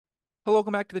Hello,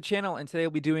 welcome back to the channel, and today we'll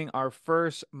be doing our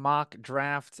first mock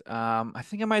draft. I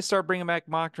think I might start bringing back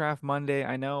mock draft Monday.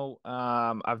 I know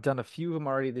I've done a few of them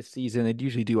already this season. They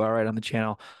usually do all right on the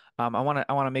channel. I want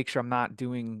to make sure I'm not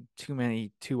doing too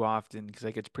many too often because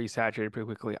it gets pretty saturated pretty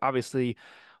quickly. Obviously,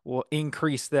 we'll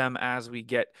increase them as we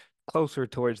get closer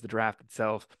towards the draft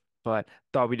itself. But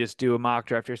thought we'd just do a mock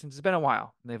draft here since it's been a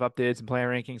while. They've updated some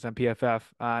player rankings on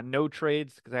PFF. No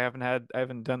trades because I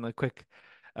haven't done the quick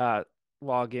uh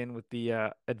log in with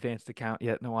the advanced account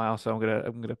yet in a while, so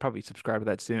I'm gonna probably subscribe to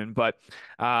that soon. But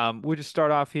we'll just start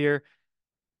off here.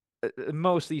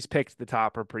 Most of these picks at the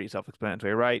top are pretty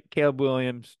self-explanatory, right? Caleb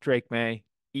Williams, Drake May,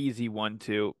 easy 1,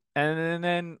 2. And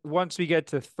then once we get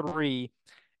to three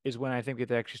is when I think we have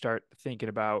to actually start thinking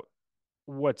about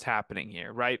what's happening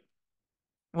here, right?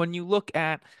 When you look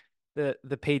at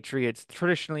the Patriots,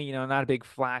 traditionally, not a big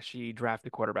flashy draft a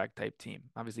quarterback type team.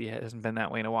 Obviously, it hasn't been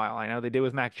that way in a while. I know they did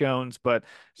with Mac Jones, but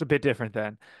it's a bit different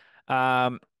then.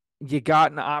 Um, you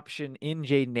got an option in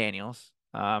Jaden Daniels.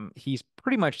 He's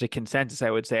pretty much the consensus,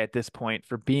 I would say, at this point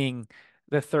for being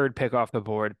the third pick off the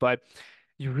board. But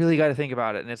you really got to think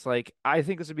about it. And it's like, I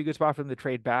think this would be a good spot for them to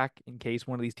trade back in case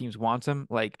one of these teams wants him,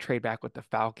 like trade back with the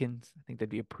Falcons. I think that'd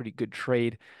be a pretty good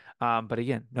trade. But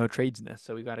again, no trades in this.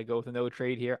 So we got to go with a no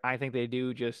trade here. I think they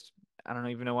do just, I don't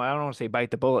even know. I don't want to say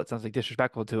bite the bullet. Sounds like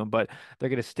disrespectful to him, but they're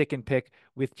going to stick and pick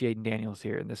with Jaden Daniels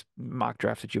here in this mock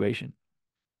draft situation.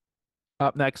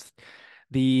 Up next,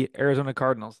 the Arizona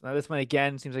Cardinals. Now, this one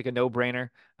again seems like a no-brainer.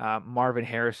 Marvin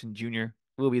Harrison Jr.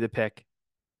 will be the pick.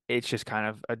 It's just kind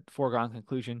of a foregone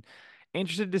conclusion.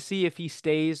 Interested to see if he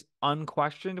stays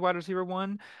unquestioned wide receiver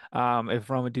one, if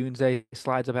Roma Dunze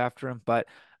slides up after him. But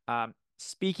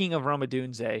speaking of Roma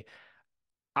Dunze,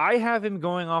 I have him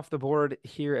going off the board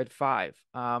here at 5.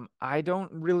 I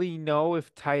don't really know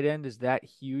if tight end is that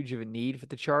huge of a need for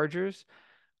the Chargers.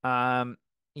 Um,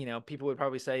 people would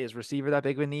probably say is receiver that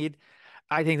big of a need.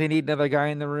 I think they need another guy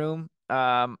in the room.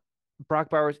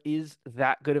 Brock Bowers is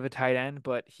that good of a tight end,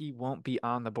 but he won't be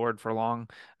on the board for long.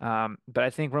 But I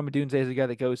think Roma Dunze is the guy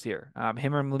that goes here.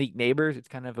 Him or Malik Neighbors, it's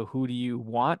kind of a who do you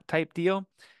want type deal.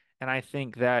 And I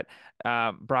think that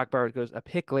Brock Bowers goes a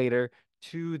pick later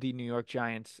to the New York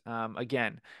Giants.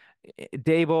 Again,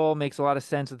 Daboll makes a lot of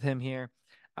sense with him here.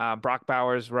 Brock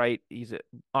Bowers, right? He's a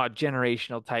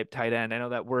generational type tight end. I know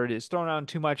that word is thrown around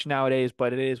too much nowadays,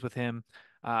 but it is with him.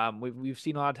 We've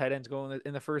seen a lot of tight ends go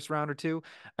in the first round or two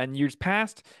in years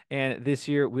past, and this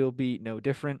year will be no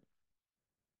different.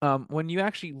 When you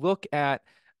actually look at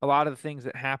a lot of the things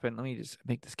that happen, let me just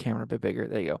make this camera a bit bigger.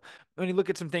 There you go. When you look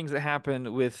at some things that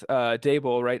happen with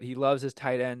Daboll, right? He loves his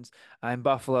tight ends in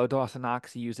Buffalo. Dawson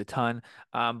Knox, he used a ton,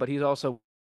 but he's also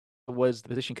was the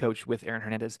position coach with Aaron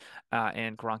Hernandez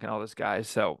and Gronk and all those guys.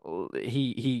 So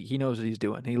he knows what he's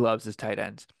doing. He loves his tight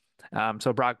ends.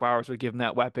 So Brock Bowers would give him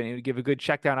that weapon. He would give a good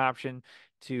check down option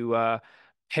to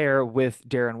pair with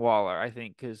Darren Waller, I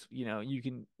think, because you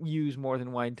can use more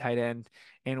than one tight end,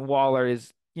 and Waller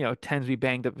is tends to be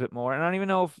banged up a bit more. And I don't even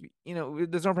know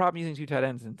if there's no problem using two tight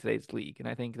ends in today's league. And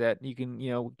I think that you can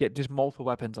get just multiple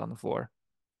weapons on the floor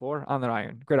on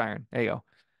the gridiron. There you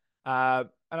go.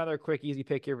 Another quick, easy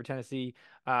pick here for Tennessee.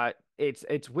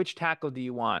 It's which tackle do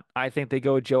you want? I think they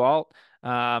go with Joe Alt.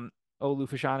 Olu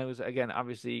Fashanu is again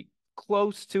obviously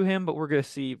close to him, but we're gonna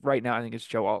see right now. I think it's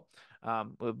Joe Alt.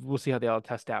 We'll see how they all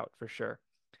test out for sure.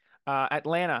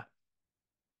 Atlanta.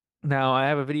 Now I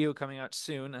have a video coming out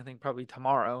soon. I think probably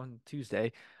tomorrow and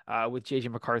Tuesday, with JJ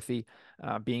McCarthy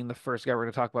being the first guy we're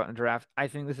gonna talk about in the draft. I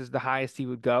think this is the highest he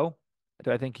would go.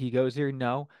 Do I think he goes here?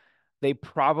 No. They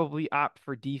probably opt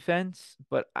for defense,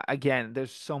 but again,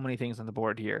 there's so many things on the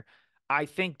board here. I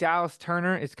think Dallas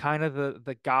Turner is kind of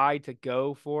the guy to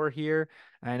go for here.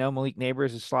 I know Malik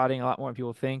Neighbors is slotting a lot more than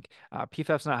people think.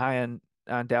 PFF's not high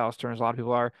on Dallas Turner, as a lot of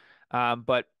people are.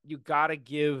 But you got to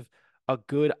give a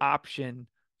good option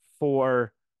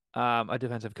for a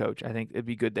defensive coach. I think it'd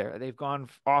be good there. They've gone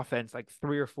offense like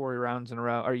 3 or 4 rounds in a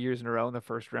row or years in a row in the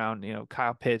first round.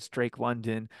 Kyle Pitts, Drake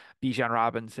London, Bijan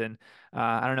Robinson.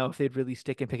 I don't know if they'd really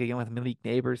stick and pick again with Malik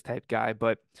Neighbors type guy,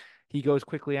 but he goes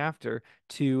quickly after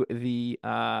to the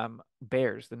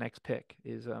Bears. The next pick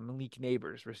is Malik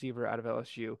Neighbors, receiver out of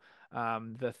LSU,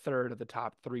 the third of the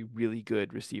top three really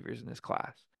good receivers in this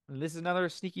class. And this is another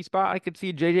sneaky spot. I could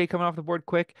see JJ coming off the board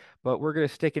quick, but we're gonna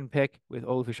stick and pick with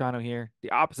Olufashano here.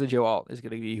 The opposite Joe Alt is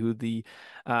gonna be who the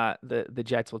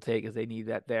Jets will take as they need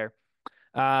that there.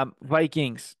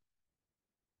 Vikings.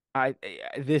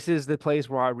 This is the place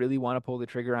where I really want to pull the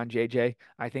trigger on JJ.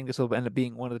 I think this will end up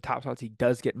being one of the top spots. He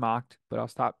does get mocked, but I'll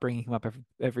stop bringing him up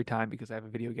every time because I have a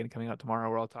video again coming out tomorrow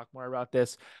where I'll talk more about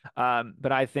this.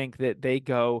 But I think that they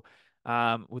go.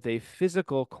 with a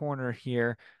physical corner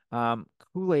here.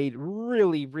 Kool-Aid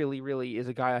really, really, really is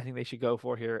a guy I think they should go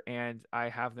for here, and I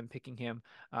have them picking him.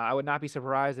 I would not be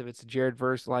surprised if it's a Jared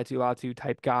Verse, Latu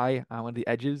type guy on one of the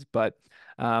edges, but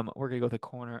we're gonna go with the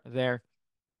corner there.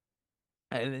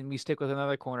 And then we stick with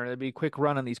another corner. There'd be a quick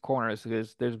run on these corners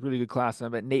because there's really good class in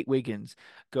them. But Nate Wiggins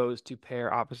goes to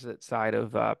pair opposite side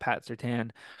of Pat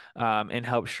Surtain and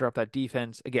help shore up that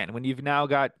defense. Again, when you've now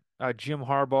got Jim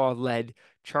Harbaugh led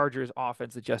Chargers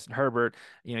offense with Justin Herbert,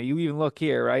 you even look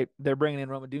here, right? They're bringing in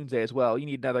Roma Dunze as well. You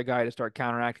need another guy to start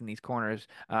counteracting these corners.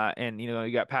 And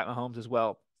you got Pat Mahomes as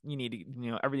well. You need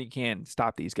to, everything you can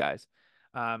stop these guys.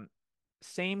 Um,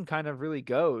 Same kind of really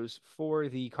goes for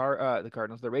the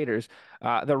Cardinals, the Raiders.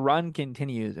 The run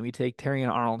continues, and we take Terry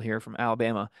and Arnold here from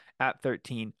Alabama at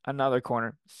 13, another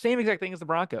corner. Same exact thing as the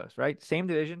Broncos, right? Same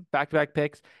division, back-to-back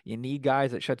picks. You need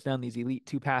guys that shuts down these elite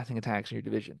two passing attacks in your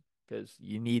division because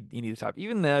you need to stop.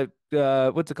 Even the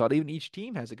what's it called? Even each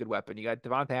team has a good weapon. You got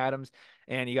Devontae Adams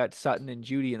and you got Sutton and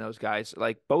Judy and those guys.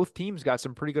 Like both teams got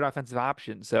some pretty good offensive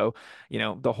options. So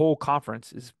the whole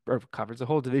the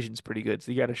whole division is pretty good.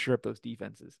 So you got to shore up those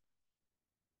defenses.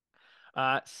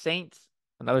 Saints,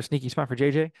 another sneaky spot for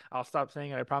JJ. I'll stop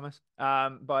saying it, I promise.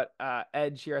 But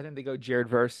Edge here, I think they go Jared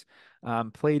Verse.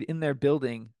 Played in their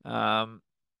building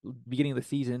beginning of the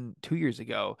season 2 years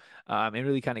ago. And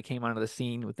really kind of came onto the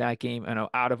scene with that game. I know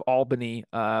out of Albany,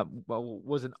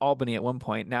 was in Albany at one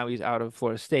point. Now he's out of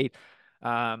Florida State.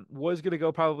 Was going to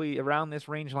go probably around this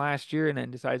range last year and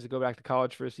then decides to go back to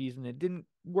college for a season. It didn't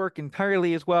work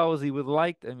entirely as well as he would have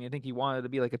liked. I mean, I think he wanted to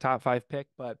be like a top five pick,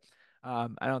 but I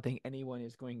don't think anyone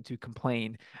is going to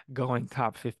complain going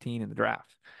top 15 in the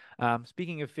draft.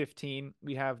 Speaking of 15,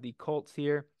 we have the Colts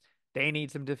here. They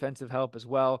need some defensive help as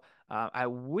well. I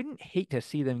wouldn't hate to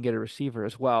see them get a receiver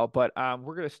as well, but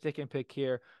we're going to stick and pick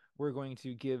here. We're going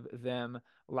to give them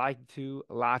Latu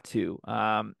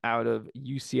out of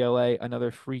UCLA,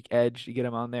 another freak edge to get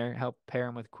him on there, help pair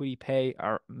him with Kwity Paye,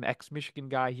 our ex-Michigan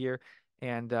guy here,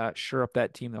 and shore up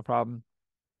that team, no problem.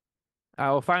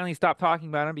 I will finally stop talking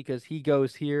about him because he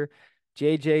goes here.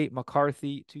 JJ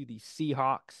McCarthy to the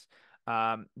Seahawks.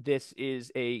 This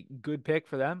is a good pick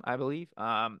for them, I believe.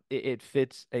 It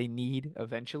fits a need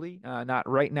eventually. Not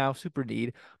right now, super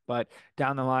need, but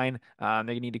down the line,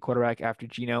 they need a quarterback after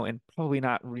Geno and probably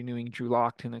not renewing Drew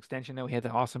Lock to an extension. Now we had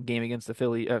the awesome game against the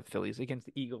Phillies against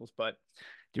the Eagles, but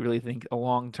do you really think a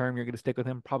long term you're going to stick with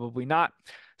him? Probably not.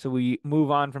 So we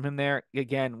move on from him there.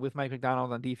 Again, with Mike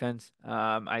McDonald on defense,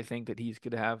 I think that he's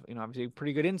going to have, obviously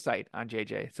pretty good insight on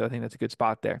JJ. So I think that's a good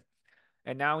spot there.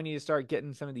 And now we need to start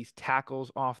getting some of these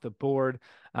tackles off the board.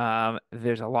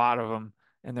 There's a lot of them,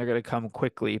 and they're going to come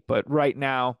quickly. But right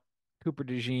now, Cooper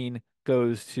DeJean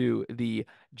goes to the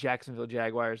Jacksonville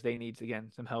Jaguars. They need,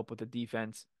 again, some help with the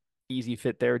defense. Easy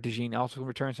fit there. DeJean also can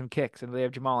return some kicks. And they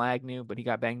have Jamal Agnew, but he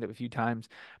got banged up a few times.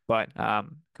 But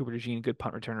Cooper DeJean, good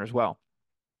punt returner as well.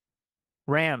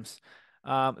 Rams.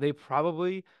 They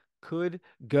probably could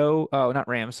go. Oh, not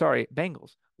Rams. Sorry,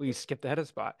 Bengals. We skipped ahead of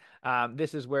spot.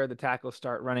 This is where the tackles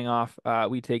start running off.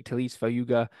 We take Talise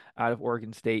Fayuga out of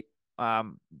Oregon State.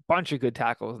 Bunch of good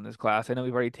tackles in this class. I know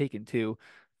we've already taken two.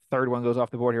 Third one goes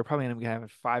off the board here. Probably going to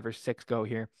have five or six go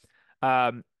here.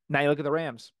 Now you look at the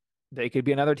Rams. They could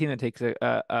be another team that takes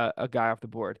a guy off the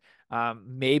board.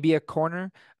 Maybe a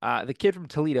corner. The kid from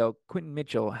Toledo, Quentin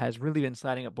Mitchell, has really been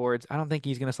sliding up boards. I don't think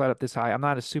he's going to slide up this high. I'm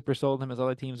not as super sold on him as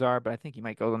other teams are, but I think he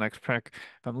might go the next pick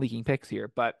if I'm leaking picks here.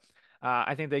 But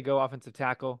I think they go offensive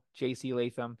tackle, J.C.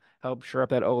 Latham, help shore up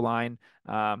that O line.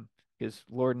 Because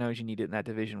Lord knows you need it in that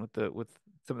division with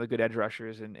some of the good edge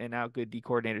rushers and now good D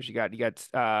coordinators you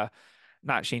got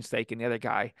not Shane Steichen, the other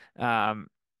guy.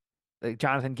 Like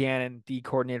Jonathan Gannon, D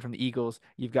coordinator from the Eagles.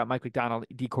 You've got Mike McDonald,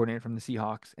 D coordinator from the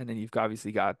Seahawks, and then you've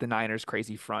obviously got the Niners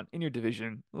crazy front in your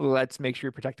division. Let's make sure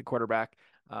you protect the quarterback.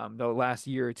 The last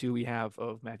year or two we have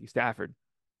of Matthew Stafford.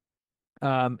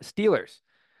 Steelers.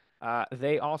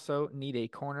 They also need a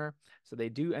corner, so they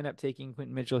do end up taking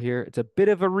Quentin Mitchell here. It's a bit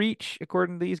of a reach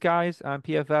according to these guys on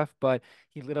PFF, but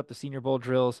he lit up the Senior Bowl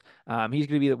drills. He's going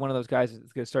to be one of those guys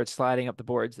that's going to start sliding up the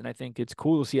boards, and I think it's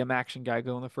cool to see a Maction guy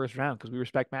go in the first round because we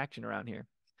respect Maction around here.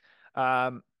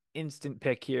 Um, Instant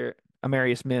pick here,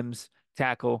 Amarius Mims,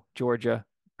 tackle, Georgia,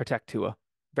 protect Tua.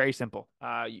 Very simple.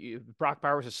 Brock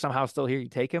Bowers is somehow still here, you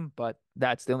take him, but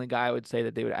that's the only guy I would say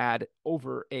that they would add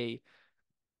over a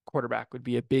quarterback would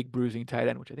be a big bruising tight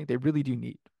end, which I think they really do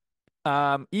need.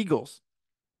 Eagles,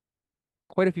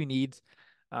 quite a few needs.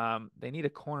 They need a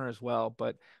corner as well,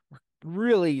 but we're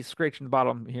really scratching the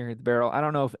bottom here at the barrel. I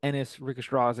don't know if Ennis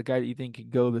Rickestraw is a guy that you think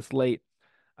could go this late.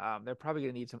 They're probably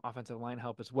going to need some offensive line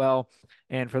help as well.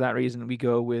 And for that reason, we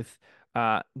go with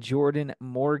Jordan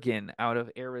Morgan out of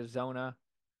Arizona.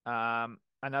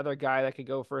 Another guy that could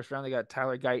go first round. They got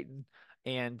Tyler Guyton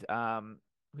and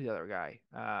who's the other guy?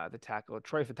 The tackle,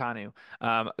 Troy Fautanu.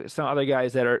 Some other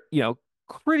guys that are,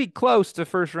 pretty close to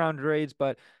first round grades,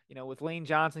 but with Lane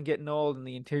Johnson getting old and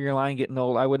the interior line getting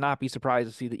old, I would not be surprised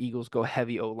to see the Eagles go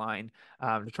heavy O line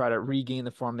to try to regain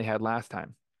the form they had last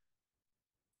time.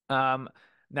 Um,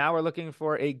 Now we're looking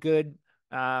for a good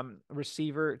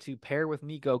receiver to pair with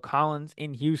Nico Collins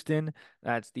in Houston.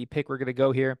 That's the pick we're going to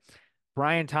go here.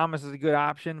 Brian Thomas is a good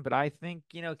option, but I think,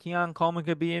 Keon Coleman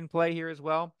could be in play here as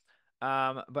well.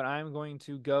 But I'm going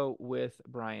to go with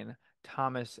Brian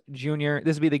Thomas Jr.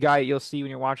 This will be the guy you'll see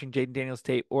when you're watching Jaden Daniels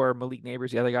tape or Malik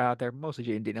Neighbors, the other guy out there, mostly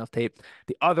Jaden Daniels tape.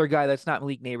 The other guy that's not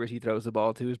Malik Neighbors he throws the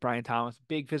ball to is Brian Thomas.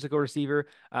 Big physical receiver,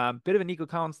 bit of a Nico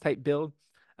Collins type build.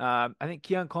 I think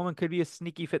Keon Coleman could be a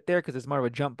sneaky fit there because it's more of a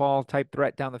jump ball type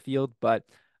threat down the field, but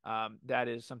that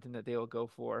is something that they will go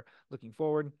for looking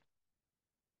forward.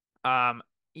 Um,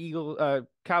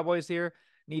 Cowboys here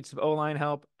need some O-line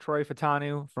help. Troy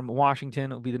Fautanu from Washington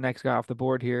will be the next guy off the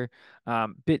board here.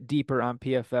 Bit deeper on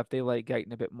PFF. They like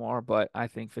Guyton a bit more, but I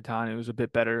think Fautanu is a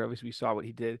bit better. Obviously, we saw what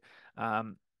he did.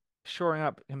 Shoring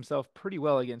up himself pretty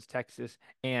well against Texas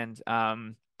and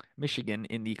Michigan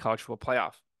in the college football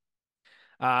playoff.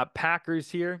 Packers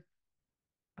here.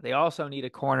 They also need a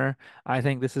corner. I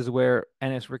think this is where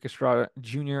Ennis Rickestraw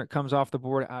Jr. comes off the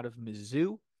board out of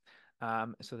Mizzou.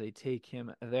 So they take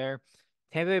him there.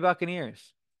 Tampa Bay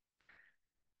Buccaneers.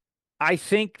 I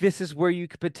think this is where you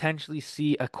could potentially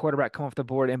see a quarterback come off the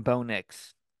board in Bo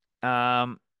Nix.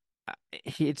 Um,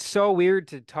 it's so weird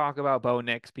to talk about Bo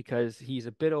Nix because he's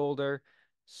a bit older,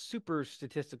 super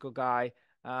statistical guy.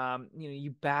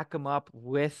 You back him up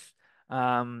with,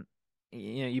 um,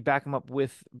 you back him up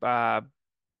with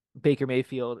Baker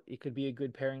Mayfield. It could be a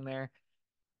good pairing there.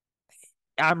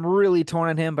 I'm really torn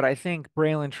on him, but I think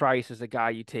Braylon Trice is a guy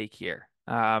you take here.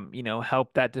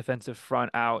 Help that defensive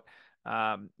front out.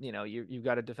 You've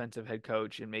got a defensive head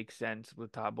coach. It makes sense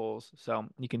with Todd Bowles, so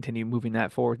you continue moving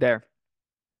that forward there.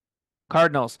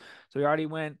 Cardinals. So we already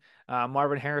went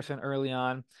Marvin Harrison early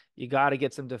on. You got to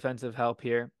get some defensive help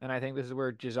here, and I think this is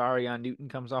where Jazarian Newton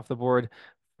comes off the board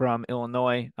from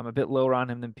Illinois. I'm a bit lower on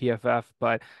him than PFF,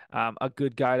 but a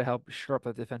good guy to help shore up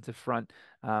the defensive front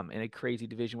in a crazy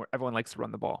division where everyone likes to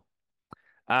run the ball.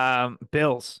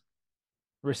 Bills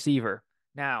receiver.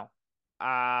 Now,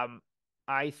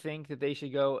 I think that they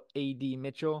should go AD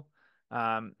Mitchell.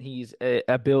 He's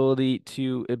a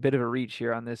bit of a reach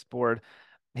here on this board.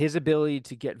 His ability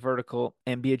to get vertical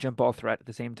and be a jump ball threat at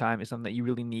the same time is something that you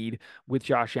really need with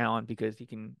Josh Allen because he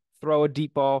can throw a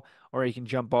deep ball or he can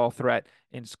jump ball threat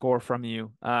and score from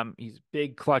you. He's a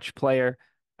big clutch player,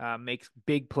 makes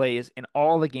big plays in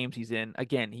all the games he's in.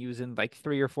 Again, he was in like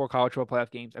 3 or 4 college football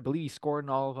playoff games. I believe he scored in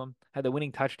all of them, had the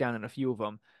winning touchdown in a few of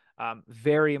them.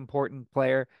 Very important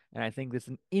player, and I think this is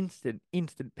an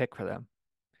instant pick for them.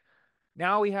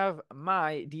 Now we have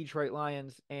my Detroit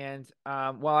Lions, and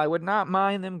while I would not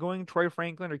mind them going Troy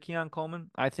Franklin or Keon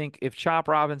Coleman, I think if Chop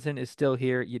Robinson is still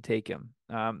here, you take him.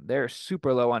 They're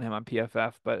super low on him on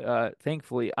PFF, but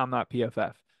thankfully I'm not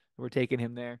PFF. We're taking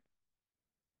him there.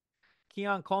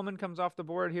 Keon Coleman comes off the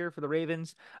board here for the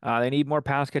Ravens. They need more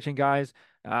pass catching guys.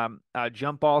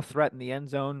 Jump ball threat in the end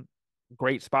zone.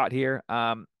 Great spot here.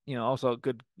 Also a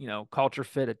good, culture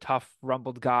fit, a tough,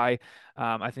 rumbled guy.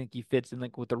 I think he fits in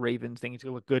like with the Ravens thing. He's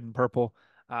gonna look good in purple.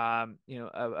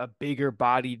 A bigger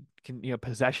bodied,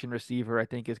 possession receiver, I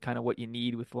think is kind of what you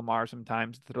need with Lamar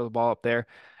sometimes to throw the ball up there.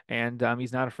 And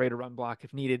he's not afraid to run block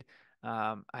if needed.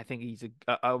 I think he's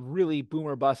a really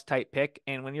boomer bust type pick.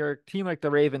 And when you're a team like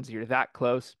the Ravens, you're that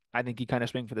close. I think you kind of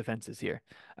swing for the fences here.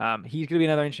 He's going to be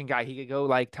another interesting guy. He could go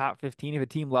like top 15 if a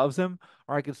team loves him,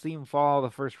 or I could see him fall the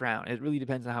first round. It really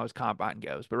depends on how his combine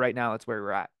goes. But right now, that's where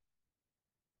we're at.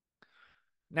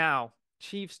 Now,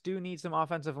 Chiefs do need some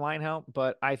offensive line help,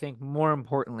 but I think more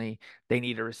importantly, they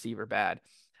need a receiver bad.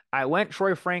 I went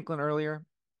Troy Franklin earlier.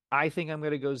 I think I'm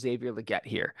going to go Xavier Legette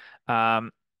here.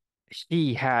 Um,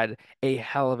 he had a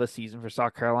hell of a season for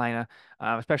South Carolina,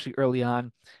 especially early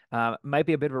on. Might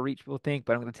be a bit of a reach, people think,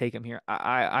 but I'm going to take him here.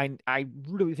 I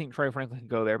really think Troy Franklin can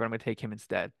go there, but I'm going to take him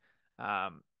instead.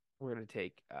 We're going to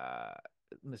take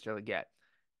Mr. Leggett.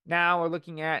 Now we're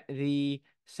looking at the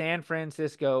San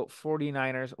Francisco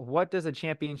 49ers. What does a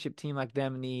championship team like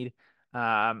them need?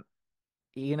 Um,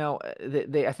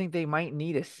 I think they might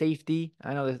need a safety.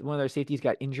 I know that one of their safeties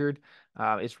got injured.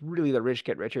 It's really the rich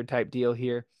get richer type deal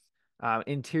here.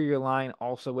 Interior line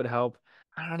also would help.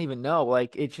 I don't even know.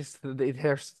 Like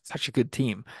they're such a good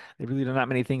team. They really do not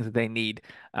many things that they need.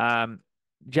 Um,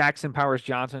 Jackson Powers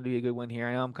Johnson would be a good one here.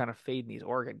 I know I'm kind of fading these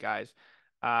Oregon guys.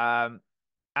 Um,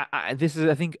 this is,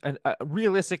 I think,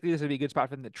 realistically, this would be a good spot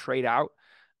for them to trade out.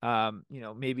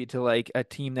 Maybe to like a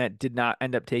team that did not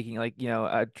end up taking, like,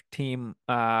 a team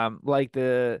like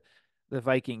the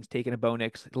Vikings taking a Bo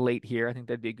Nix late here. I think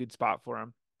that'd be a good spot for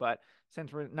him. But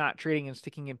since we're not trading and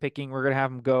sticking and picking, we're gonna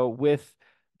have him go with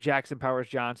Jackson Powers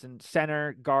Johnson.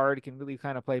 Center, guard, can really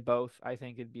kind of play both. I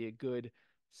think it'd be a good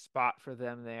spot for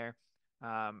them there.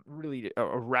 Really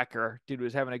a wrecker. Dude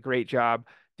was having a great job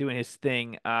doing his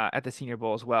thing at the Senior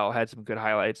Bowl as well. Had some good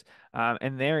highlights.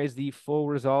 And there is the full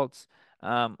results.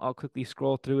 I'll quickly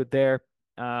scroll through it there.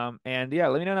 And yeah,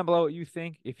 let me know down below what you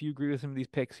think, if you agree with some of these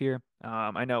picks here.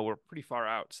 I know we're pretty far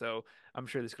out, so I'm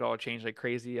sure this could all change like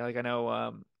crazy. Like I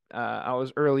know I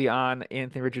was early on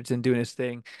Anthony Richardson doing his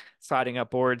thing, sliding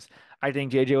up boards. I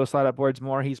think JJ will slide up boards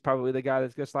more. He's probably the guy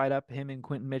that's gonna slide up. Him and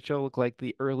Quentin Mitchell look like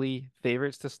the early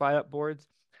favorites to slide up boards.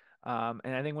 And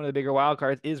I think one of the bigger wild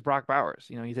cards is Brock Bowers.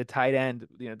 He's a tight end.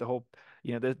 The whole,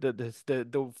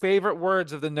 the favorite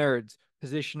words of the nerds,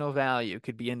 positional value,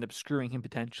 could be end up screwing him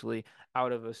potentially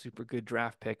out of a super good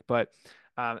draft pick. But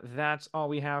that's all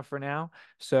we have for now.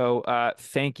 So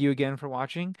thank you again for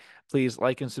watching. Please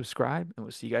like and subscribe, and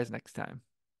we'll see you guys next time.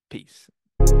 Peace.